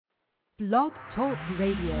Blog Talk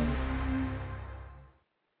Radio.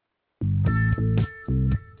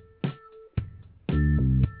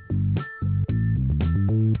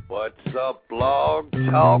 What's up, Blog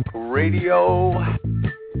Talk Radio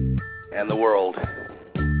and the world?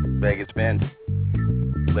 Vegas Vince,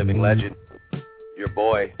 living legend, your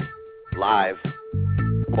boy, live,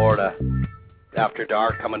 Florida, after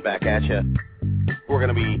dark, coming back at you. We're going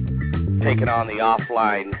to be taking on the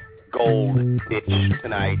offline gold niche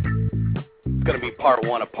tonight. It's going to be part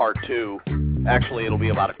one of part two. Actually, it'll be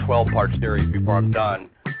about a 12-part series before I'm done.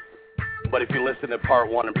 But if you listen to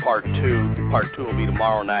part one and part two will be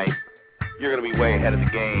tomorrow night. You're going to be way ahead of the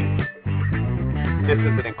game. This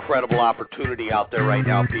is an incredible opportunity out there right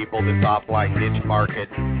now, people, this offline niche market,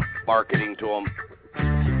 marketing to them.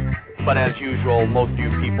 But as usual, most of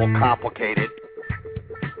you people complicate it.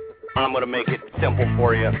 I'm going to make it simple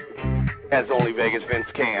for you, as only Vegas Vince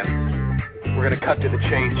can. We're going to cut to the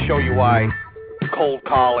chase, show you why cold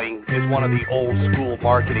calling is one of the old school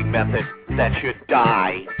marketing methods that should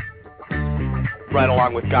die. Right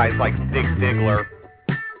along with guys like Zig Ziglar,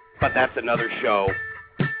 but that's another show.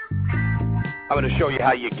 I'm going to show you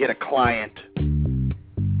how you get a client, and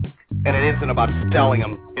it isn't about selling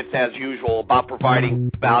them. It's, as usual, about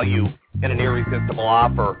providing value in an irresistible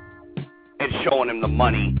offer and showing him the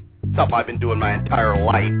money, something I've been doing my entire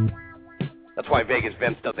life. That's why Vegas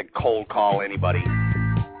Vince doesn't cold call anybody.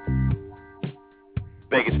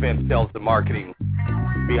 Vegas Vince sells the marketing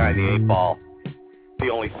behind the eight ball. The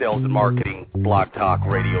only sales and marketing blog talk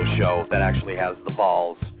radio show that actually has the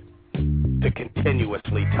balls to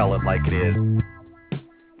continuously tell it like it is,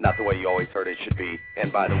 not the way you always heard it should be.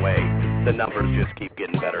 And by the way, the numbers just keep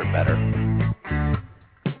getting better and better.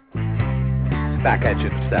 Back at you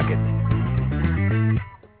in a second.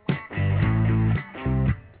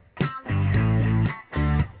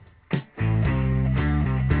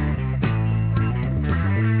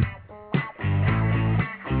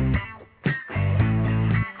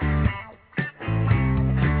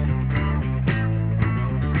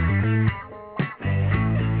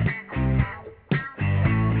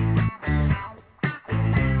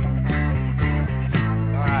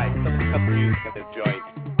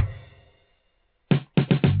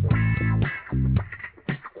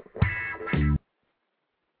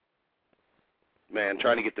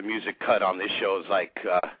 Trying to get the music cut on this show is like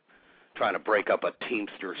trying to break up a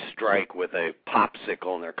Teamster strike with a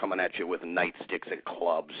popsicle, and they're coming at you with nightsticks and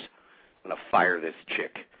clubs. I'm going to fire this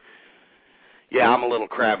chick. Yeah, I'm a little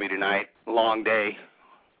crabby tonight. Long day.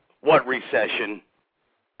 What recession?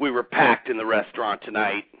 We were packed in the restaurant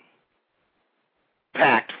tonight.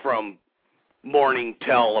 Packed from morning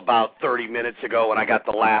till about 30 minutes ago when I got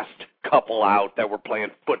the last couple out that were playing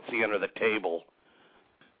footsie under the table.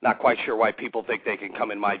 Not quite sure why people think they can come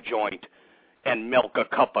in my joint and milk a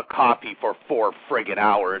cup of coffee for 4 friggin'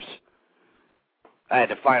 hours. I had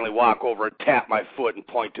to finally walk over and tap my foot and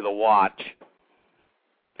point to the watch.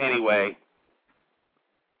 Anyway,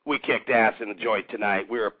 we kicked ass in the joint tonight.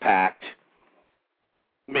 We were packed.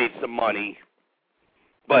 Made some money.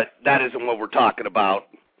 But that isn't what we're talking about.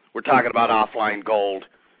 We're talking about offline gold.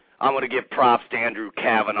 I'm going to give props to Andrew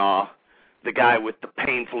Kavanaugh, the guy with the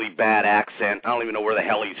painfully bad accent. I don't even know where the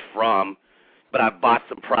hell he's from, but I bought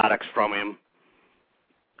some products from him.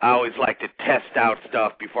 I always like to test out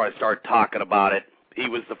stuff before I start talking about it. He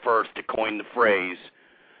was the first to coin the phrase.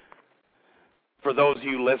 For those of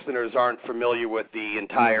you listeners aren't familiar with the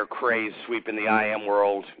entire craze sweeping the IM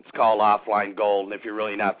world, it's called offline gold, and if you're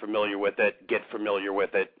really not familiar with it, get familiar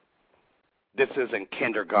with it. This isn't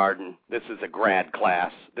kindergarten. This is a grad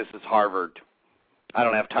class. This is Harvard. I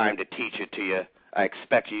don't have time to teach it to you. I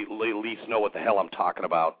expect you to at least know what the hell I'm talking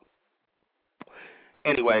about.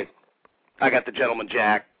 Anyway, I got the Gentleman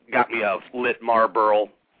Jack, got me a lit Marlboro,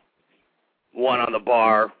 one on the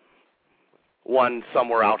bar, one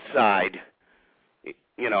somewhere outside.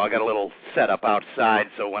 You know, I got a little setup outside,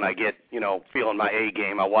 so when I get, feeling my A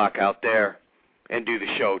game, I walk out there and do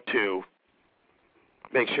the show too.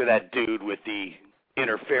 Make sure that dude with the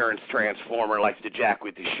interference transformer likes to jack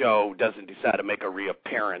with the show, doesn't decide to make a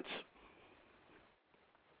reappearance.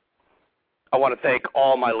 I want to thank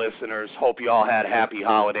all my listeners. Hope you all had happy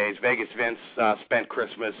holidays. Vegas Vince spent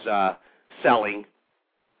Christmas selling,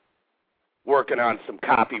 working on some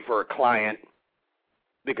copy for a client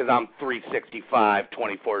because I'm 365,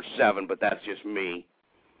 24/7, but that's just me.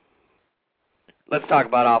 Let's talk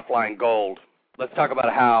about offline gold. Let's talk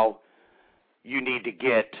about how you need to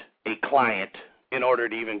get a client in order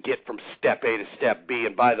to even get from step A to step B.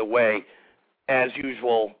 And by the way, as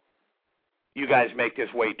usual, you guys make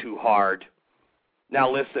this way too hard. Now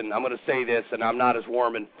listen, I'm going to say this, and I'm not as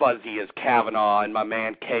warm and fuzzy as Kavanaugh and my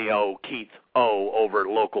man K.O., Keith O. over at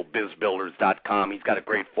localbizbuilders.com. He's got a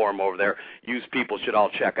great forum over there. You people should all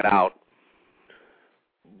check it out.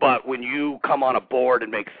 But when you come on a board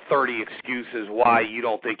and make 30 excuses why you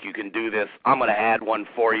don't think you can do this, I'm going to add one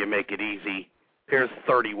for you, make it easy. Here's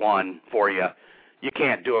 31 for you. You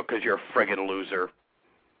can't do it because you're a friggin' loser.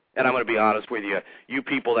 And I'm going to be honest with you, you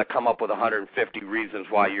people that come up with 150 reasons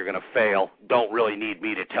why you're going to fail don't really need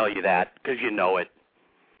me to tell you that because you know it.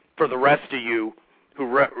 For the rest of you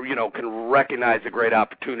who can recognize a great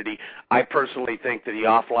opportunity, I personally think that the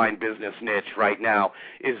offline business niche right now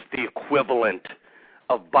is the equivalent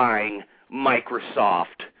of buying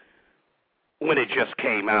Microsoft when it just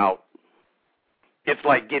came out. It's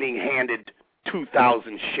like getting handed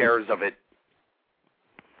 2,000 shares of it.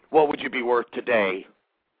 What would you be worth today?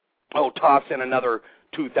 Oh, toss in another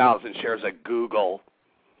 2,000 shares at Google.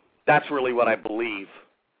 That's really what I believe.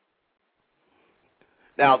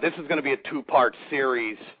 Now, this is going to be a two-part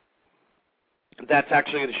series. That's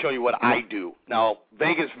actually going to show you what I do. Now,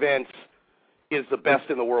 Vegas Vince is the best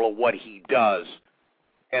in the world at what he does,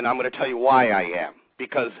 and I'm going to tell you why I am.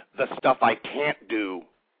 Because the stuff I can't do,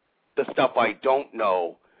 the stuff I don't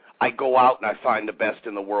know, I go out and I find the best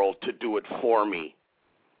in the world to do it for me.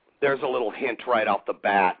 There's a little hint right off the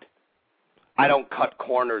bat. I don't cut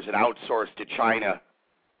corners and outsource to China.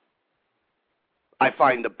 I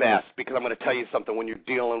find the best because I'm going to tell you something. When you're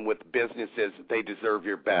dealing with businesses, they deserve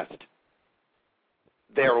your best.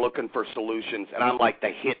 They're looking for solutions, and I'm like the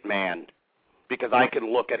hit man because I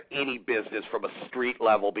can look at any business from a street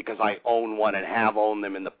level because I own one and have owned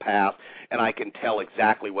them in the past, and I can tell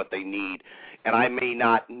exactly what they need. And I may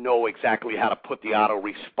not know exactly how to put the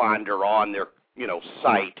autoresponder on their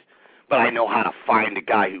site, but I know how to find a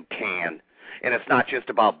guy who can. And it's not just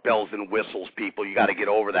about bells and whistles, people. You got to get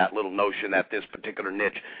over that little notion that this particular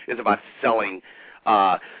niche is about selling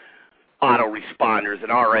autoresponders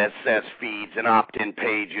and RSS feeds and opt-in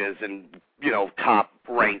pages and,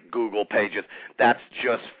 top-ranked Google pages. That's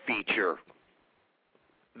just feature.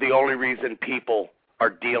 The only reason people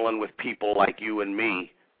are dealing with people like you and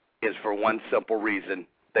me is for one simple reason.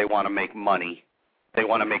 They want to make money. They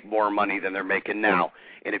want to make more money than they're making now.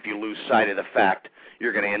 And if you lose sight of the fact,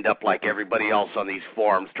 you're going to end up like everybody else on these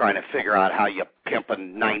forums trying to figure out how you pimp a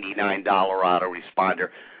 $99 autoresponder.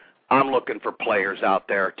 I'm looking for players out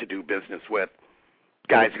there to do business with.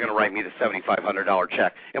 Guys are going to write me the $7,500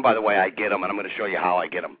 check. And by the way, I get them, and I'm going to show you how I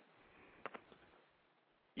get them.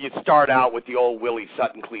 You start out with the old Willie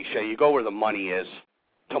Sutton cliche. You go where the money is.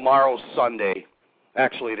 Tomorrow's Sunday.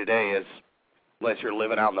 Actually, today is, unless you're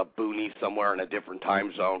living out in the boonies somewhere in a different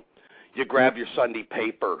time zone. You grab your Sunday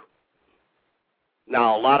paper.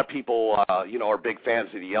 Now, a lot of people, are big fans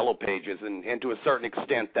of the Yellow Pages, and to a certain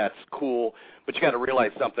extent that's cool, but you got to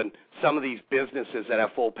realize something. Some of these businesses that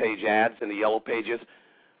have full-page ads in the Yellow Pages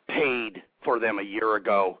paid for them a year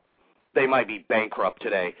ago. They might be bankrupt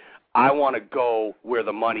today. I want to go where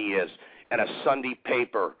the money is, and a Sunday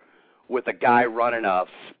paper with a guy running a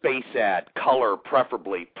space ad, color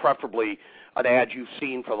preferably an ad you've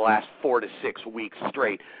seen for the last 4 to 6 weeks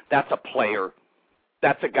straight. That's a player.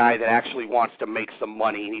 That's a guy that actually wants to make some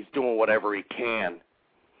money, and he's doing whatever he can.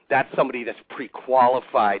 That's somebody that's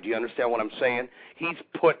pre-qualified. Do you understand what I'm saying? He's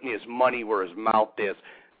putting his money where his mouth is.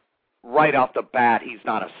 Right off the bat, he's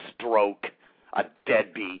not a stroke, a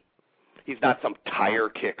deadbeat. He's not some tire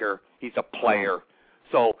kicker. He's a player.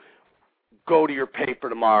 So go to your paper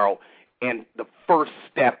tomorrow, and the first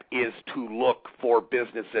step is to look for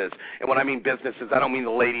businesses. And when I mean businesses, I don't mean the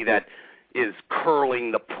lady that is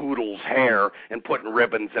curling the poodle's hair and putting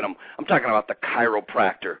ribbons in them. I'm talking about the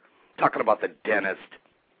chiropractor, talking about the dentist,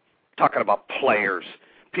 talking about players,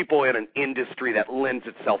 people in an industry that lends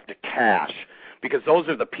itself to cash, because those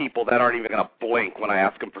are the people that aren't even going to blink when I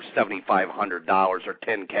ask them for $7,500 or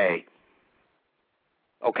 $10K.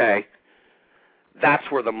 Okay? That's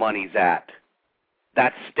where the money's at.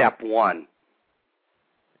 That's step one.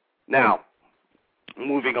 Now,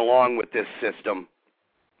 moving along with this system,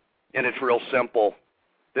 and it's real simple.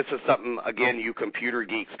 This is something, again, you computer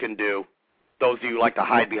geeks can do. Those of you who like to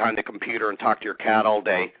hide behind the computer and talk to your cat all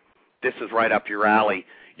day, this is right up your alley.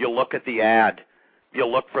 You'll look at the ad.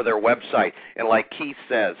 You'll look for their website. And like Keith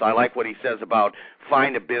says, I like what he says about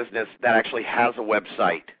find a business that actually has a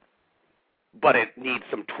website, but it needs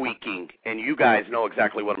some tweaking. And you guys know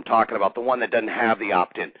exactly what I'm talking about, the one that doesn't have the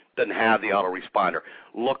opt-in, doesn't have the autoresponder.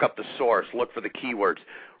 Look up the source. Look for the keywords.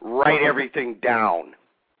 Write everything down.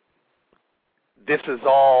 This is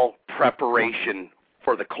all preparation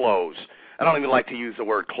for the close. I don't even like to use the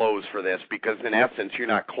word close for this because, in essence, you're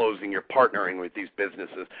not closing. You're partnering with these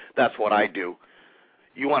businesses. That's what I do.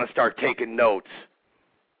 you want to start taking notes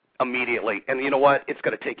immediately. And you know what? It's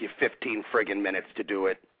going to take you 15 friggin' minutes to do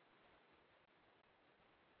it.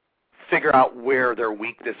 Figure out where their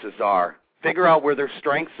weaknesses are. Figure out where their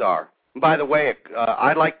strengths are. And by the way,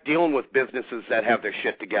 I like dealing with businesses that have their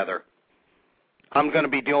shit together. I'm going to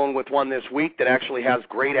be dealing with one this week that actually has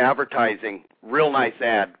great advertising, real nice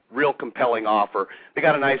ad, real compelling offer. They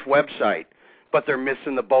got a nice website, but they're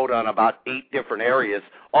missing the boat on about 8 different areas,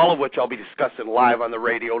 all of which I'll be discussing live on the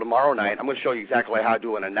radio tomorrow night. I'm going to show you exactly how I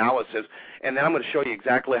do an analysis, and then I'm going to show you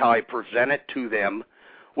exactly how I present it to them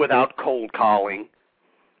without cold calling,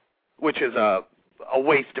 which is a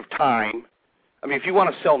waste of time. I mean, if you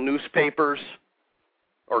want to sell newspapers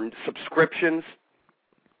or subscriptions,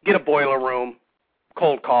 get a boiler room,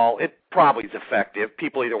 cold call. It probably is effective.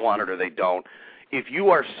 People either want it or they don't. If you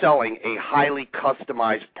are selling a highly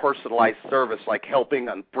customized, personalized service like helping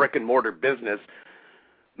a brick-and-mortar business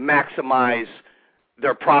maximize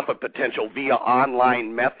their profit potential via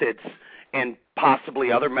online methods and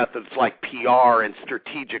possibly other methods like PR and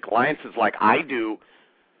strategic alliances like I do,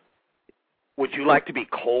 would you like to be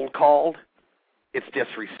cold called? It's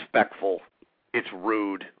disrespectful. It's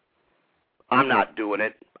rude. I'm not doing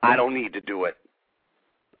it. I don't need to do it.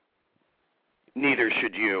 Neither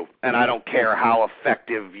should you. And I don't care how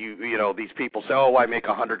effective you know, these people say, oh, I make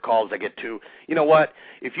 100 calls, I get 2. You know what?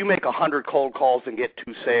 If you make 100 cold calls and get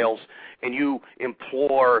 2 sales and you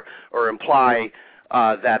implore or imply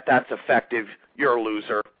that that's effective, you're a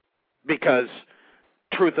loser. Because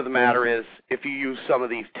truth of the matter is, if you use some of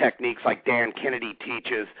these techniques like Dan Kennedy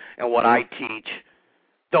teaches and what I teach,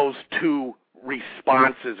 those 2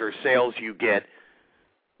 responses or sales you get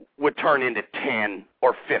would turn into 10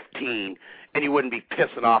 or 15, and you wouldn't be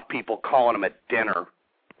pissing off people calling them at dinner.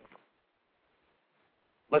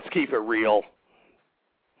 Let's keep it real.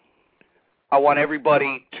 I want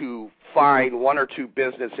everybody to find 1 or 2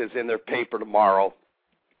 businesses in their paper tomorrow,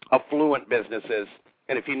 affluent businesses,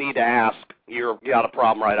 and if you need to ask, you got a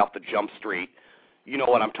problem right off the jump street. You know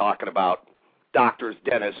what I'm talking about. Doctors,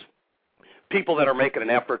 dentists, people that are making an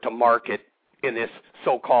effort to market in this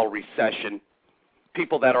so-called recession,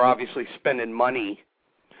 people that are obviously spending money.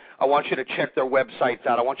 I want you to check their websites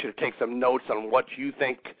out. I want you to take some notes on what you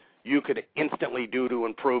think you could instantly do to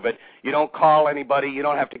improve it. You don't call anybody. You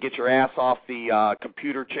don't have to get your ass off the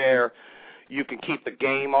computer chair. You can keep the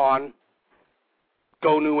game on.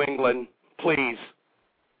 Go New England, please.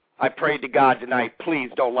 I prayed to God tonight,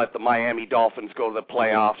 please don't let the Miami Dolphins go to the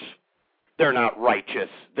playoffs. They're not righteous.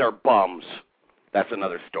 They're bums. That's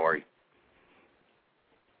another story.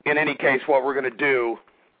 In any case, what we're going to do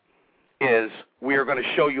is we are going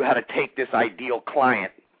to show you how to take this ideal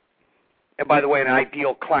client. And by the way, an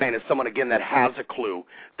ideal client is someone, again, that has a clue,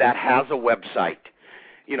 that has a website.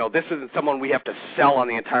 You know, this isn't someone we have to sell on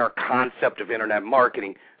the entire concept of internet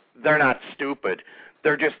marketing. They're not stupid.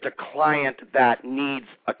 They're just a client that needs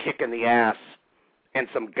a kick in the ass and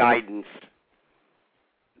some guidance.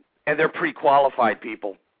 And they're pre-qualified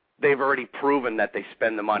people. They've already proven that they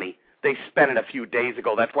spend the money. They spent it a few days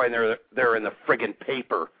ago. That's why they're in the friggin'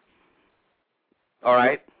 paper. All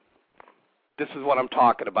right? This is what I'm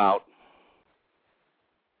talking about.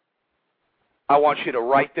 I want you to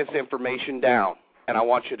write this information down, and I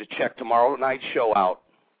want you to check tomorrow night's show out.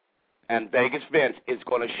 And Vegas Vince is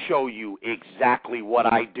going to show you exactly what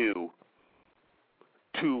I do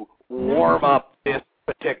to warm up this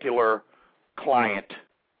particular client.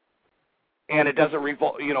 And it doesn't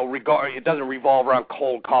it doesn't revolve around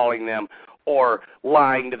cold calling them or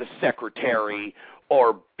lying to the secretary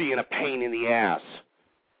or being a pain in the ass.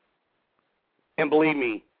 And believe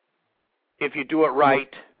me, if you do it right,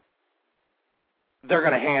 they're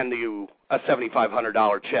going to hand you a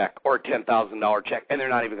 $7,500 check or a $10,000 check, and they're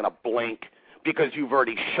not even going to blink because you've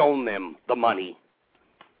already shown them the money.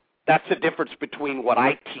 That's the difference between what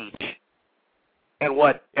I teach and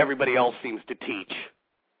what everybody else seems to teach.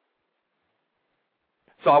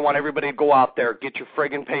 So I want everybody to go out there, get your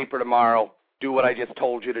friggin' paper tomorrow, do what I just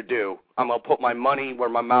told you to do. I'm going to put my money where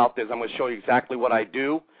my mouth is. I'm going to show you exactly what I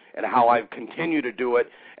do and how I continue to do it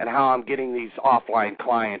and how I'm getting these offline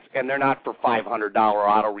clients. And they're not for $500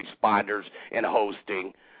 autoresponders and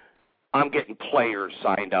hosting. I'm getting players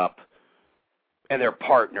signed up, and they're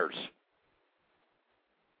partners.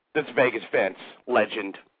 This Vegas Vince,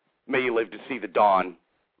 legend. May you live to see the dawn.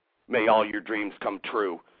 May all your dreams come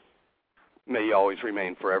true. May you always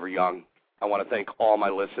remain forever young. I want to thank all my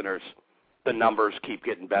listeners. The numbers keep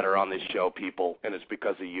getting better on this show, people, and it's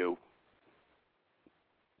because of you.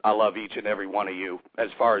 I love each and every one of you. As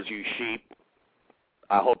far as you sheep,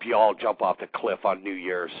 I hope you all jump off the cliff on New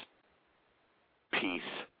Year's. Peace.